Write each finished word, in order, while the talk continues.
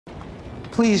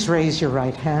Please raise your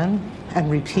right hand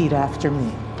and repeat after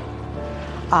me.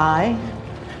 I,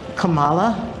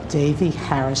 Kamala Davy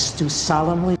Harris, do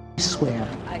solemnly swear.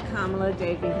 I, Kamala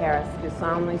Davy Harris, do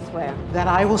solemnly swear. That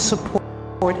I will support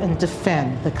and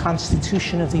defend the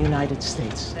Constitution of the United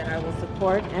States. That I will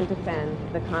support and defend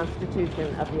the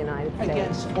Constitution of the United States.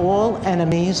 Against all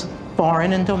enemies,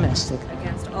 foreign and domestic.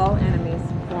 Against all enemies,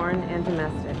 foreign and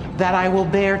domestic. That I will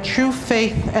bear true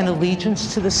faith and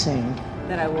allegiance to the same.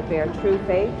 That I will bear true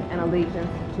faith and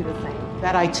allegiance to the same.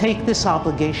 That I take this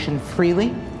obligation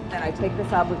freely. That I take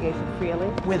this obligation freely.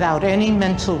 Without any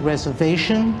mental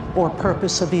reservation or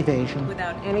purpose of evasion.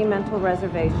 Without any mental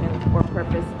reservation or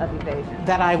purpose of evasion.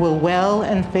 That I will well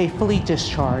and faithfully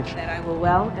discharge. That I will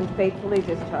well and faithfully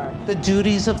discharge. The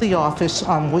duties of the office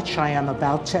on which I am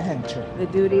about to enter. The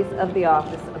duties of the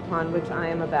office upon which I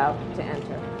am about to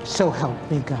enter. So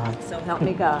help me God. So help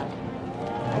me God.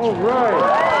 All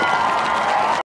right.